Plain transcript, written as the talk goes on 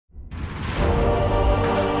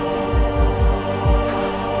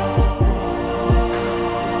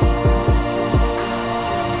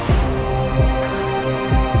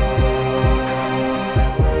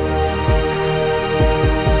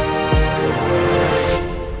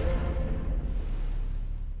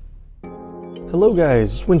Hello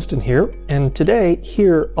guys, Winston here, and today,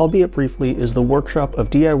 here, albeit briefly, is the workshop of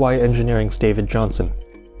DIY Engineering's David Johnson.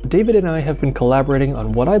 David and I have been collaborating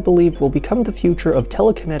on what I believe will become the future of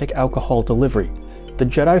telekinetic alcohol delivery, the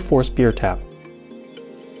Jedi Force beer tap.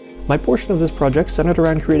 My portion of this project centered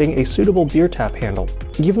around creating a suitable beer tap handle.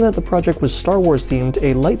 Given that the project was Star Wars themed,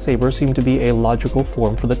 a lightsaber seemed to be a logical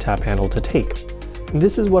form for the tap handle to take.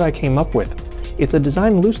 This is what I came up with. It's a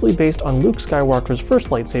design loosely based on Luke Skywalker's first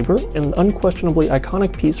lightsaber, an unquestionably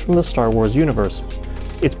iconic piece from the Star Wars universe.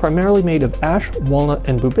 It's primarily made of ash, walnut,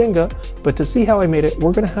 and bubinga, but to see how I made it,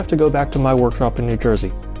 we're going to have to go back to my workshop in New Jersey.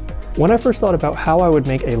 When I first thought about how I would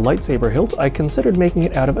make a lightsaber hilt, I considered making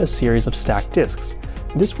it out of a series of stacked discs.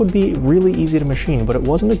 This would be really easy to machine, but it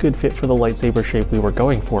wasn't a good fit for the lightsaber shape we were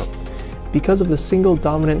going for. Because of the single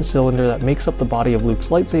dominant cylinder that makes up the body of Luke's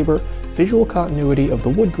lightsaber, visual continuity of the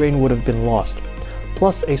wood grain would have been lost.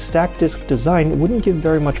 Plus, a stacked disc design wouldn't give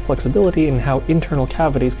very much flexibility in how internal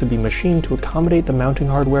cavities could be machined to accommodate the mounting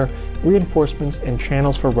hardware, reinforcements, and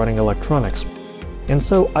channels for running electronics. And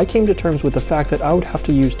so I came to terms with the fact that I would have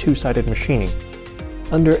to use two-sided machining.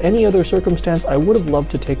 Under any other circumstance, I would have loved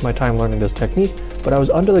to take my time learning this technique, but I was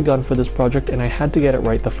under the gun for this project and I had to get it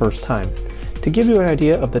right the first time. To give you an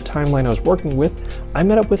idea of the timeline I was working with, I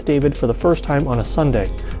met up with David for the first time on a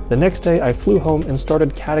Sunday. The next day, I flew home and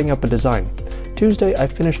started CADing up a design. Tuesday, I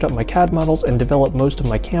finished up my CAD models and developed most of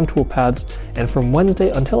my CAM tool paths, and from Wednesday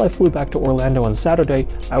until I flew back to Orlando on Saturday,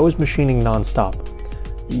 I was machining non-stop.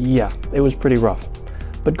 Yeah, it was pretty rough.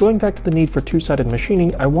 But going back to the need for two-sided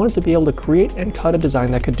machining, I wanted to be able to create and cut a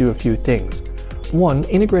design that could do a few things. 1.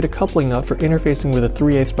 Integrate a coupling nut for interfacing with a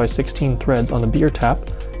 3/8 by 16 threads on the beer tap.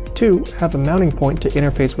 2. Have a mounting point to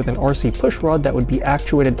interface with an RC pushrod that would be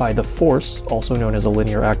actuated by the Force, also known as a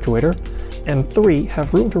linear actuator. And 3.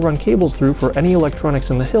 Have room to run cables through for any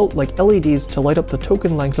electronics in the hilt, like LEDs, to light up the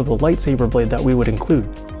token length of the lightsaber blade that we would include.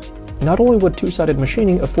 Not only would two-sided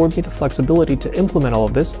machining afford me the flexibility to implement all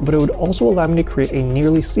of this, but it would also allow me to create a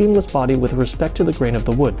nearly seamless body with respect to the grain of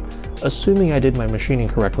the wood, assuming I did my machining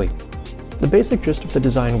correctly. The basic gist of the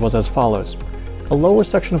design was as follows. A lower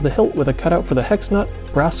section of the hilt with a cutout for the hex nut,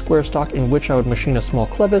 brass square stock in which I would machine a small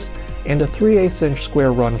clevis, and a 3/8 inch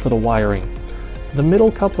square run for the wiring. The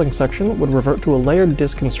middle coupling section would revert to a layered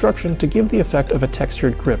disc construction to give the effect of a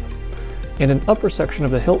textured grip, and an upper section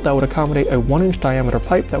of the hilt that would accommodate a 1-inch diameter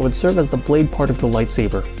pipe that would serve as the blade part of the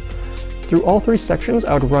lightsaber. Through all three sections,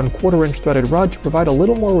 I would run 1/4-inch threaded rod to provide a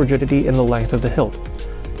little more rigidity in the length of the hilt.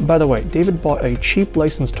 By the way, David bought a cheap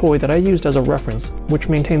licensed toy that I used as a reference, which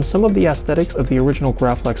maintains some of the aesthetics of the original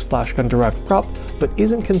Graflex flashgun derived prop, but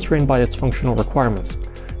isn't constrained by its functional requirements.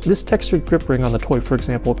 This textured grip ring on the toy, for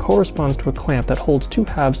example, corresponds to a clamp that holds two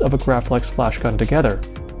halves of a Graflex flashgun together.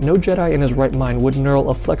 No Jedi in his right mind would knurl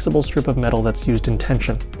a flexible strip of metal that's used in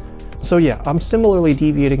tension. So yeah, I'm similarly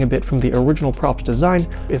deviating a bit from the original prop's design.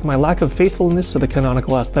 If my lack of faithfulness to the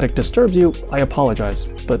canonical aesthetic disturbs you, I apologize,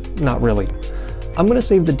 but not really. I'm going to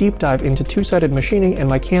save the deep dive into two-sided machining and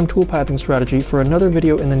my CAM toolpathing strategy for another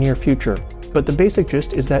video in the near future. But the basic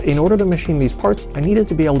gist is that in order to machine these parts, I needed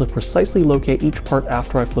to be able to precisely locate each part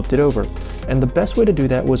after I flipped it over, and the best way to do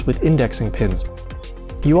that was with indexing pins.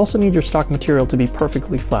 You also need your stock material to be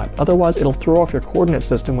perfectly flat, otherwise it'll throw off your coordinate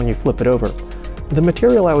system when you flip it over. The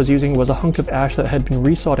material I was using was a hunk of ash that had been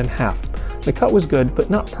resawed in half. The cut was good, but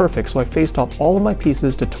not perfect, so I faced off all of my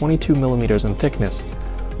pieces to 22mm in thickness.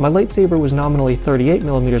 My lightsaber was nominally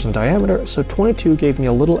 38mm in diameter, so 22 gave me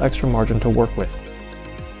a little extra margin to work with.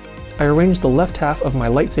 I arranged the left half of my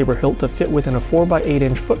lightsaber hilt to fit within a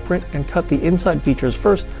 4x8-inch footprint and cut the inside features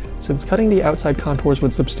first, since cutting the outside contours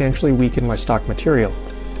would substantially weaken my stock material.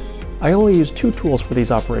 I only used two tools for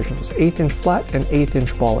these operations, 1/8-inch flat and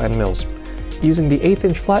 1/8-inch ball end mills. Using the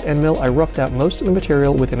 1/8-inch flat end mill, I roughed out most of the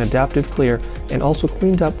material with an adaptive clear and also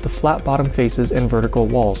cleaned up the flat bottom faces and vertical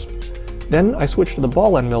walls. Then I switched to the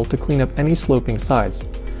ball end mill to clean up any sloping sides.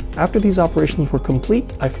 After these operations were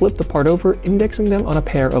complete, I flipped the part over, indexing them on a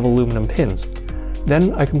pair of aluminum pins.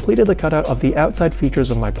 Then I completed the cutout of the outside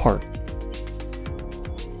features of my part.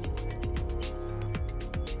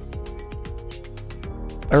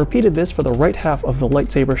 I repeated this for the right half of the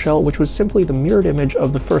lightsaber shell, which was simply the mirrored image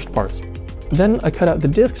of the first parts. Then I cut out the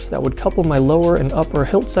discs that would couple my lower and upper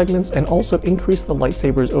hilt segments and also increase the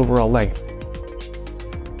lightsaber's overall length.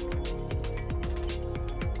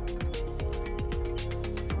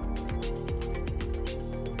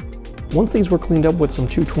 Once these were cleaned up with some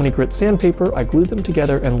 220 grit sandpaper, I glued them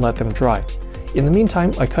together and let them dry. In the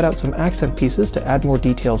meantime, I cut out some accent pieces to add more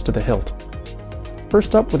details to the hilt.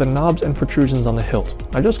 First up were the knobs and protrusions on the hilt.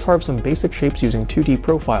 I just carved some basic shapes using 2D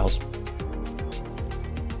profiles.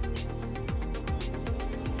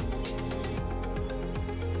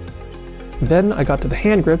 Then I got to the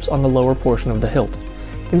hand grips on the lower portion of the hilt.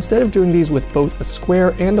 Instead of doing these with both a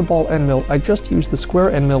square and a ball end mill, I just used the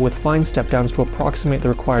square end mill with fine step downs to approximate the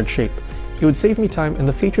required shape. It would save me time and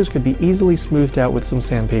the features could be easily smoothed out with some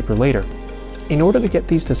sandpaper later. In order to get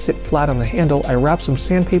these to sit flat on the handle, I wrapped some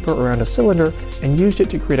sandpaper around a cylinder and used it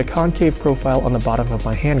to create a concave profile on the bottom of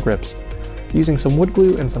my hand grips. Using some wood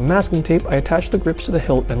glue and some masking tape, I attached the grips to the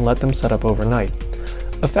hilt and let them set up overnight.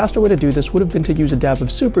 A faster way to do this would have been to use a dab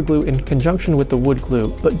of super glue in conjunction with the wood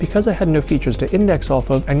glue, but because I had no features to index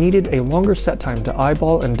off of, I needed a longer set time to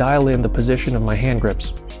eyeball and dial in the position of my hand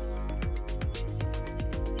grips.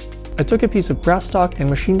 I took a piece of brass stock and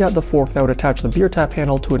machined out the fork that would attach the beer tap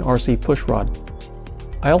handle to an RC push rod.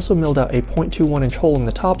 I also milled out a 0.21 inch hole in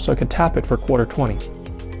the top so I could tap it for 1/4 20.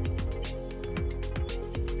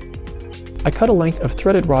 I cut a length of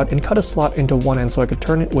threaded rod and cut a slot into one end so I could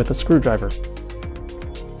turn it with a screwdriver.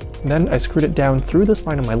 Then I screwed it down through the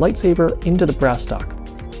spine of my lightsaber into the brass stock.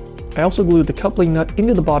 I also glued the coupling nut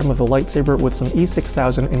into the bottom of the lightsaber with some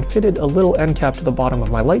E6000 and fitted a little end cap to the bottom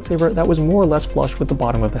of my lightsaber that was more or less flush with the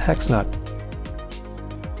bottom of the hex nut.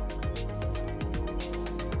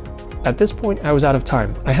 At this point, I was out of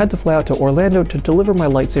time. I had to fly out to Orlando to deliver my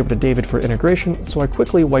lightsaber to David for integration, so I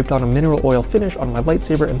quickly wiped on a mineral oil finish on my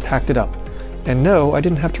lightsaber and packed it up. And no, I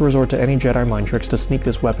didn't have to resort to any Jedi mind tricks to sneak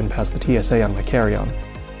this weapon past the TSA on my carry-on.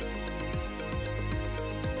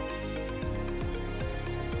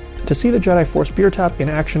 To see the Jedi Force beer tap in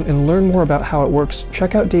action and learn more about how it works,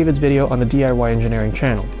 check out David's video on the DIY Engineering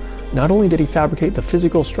channel. Not only did he fabricate the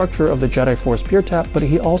physical structure of the Jedi Force beer tap, but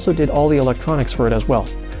he also did all the electronics for it as well.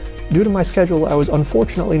 Due to my schedule, I was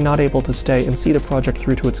unfortunately not able to stay and see the project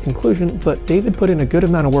through to its conclusion, but David put in a good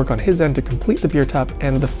amount of work on his end to complete the beer tap,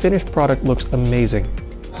 and the finished product looks amazing.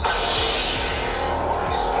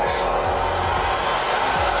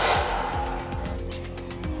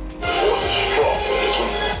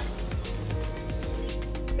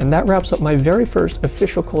 And that wraps up my very first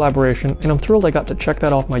official collaboration, and I'm thrilled I got to check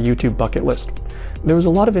that off my YouTube bucket list. There was a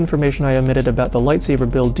lot of information I omitted about the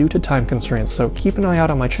lightsaber build due to time constraints, so keep an eye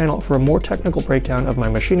out on my channel for a more technical breakdown of my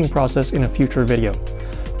machining process in a future video.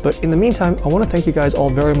 But in the meantime, I want to thank you guys all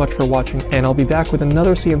very much for watching, and I'll be back with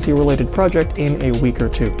another CNC related project in a week or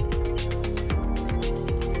two.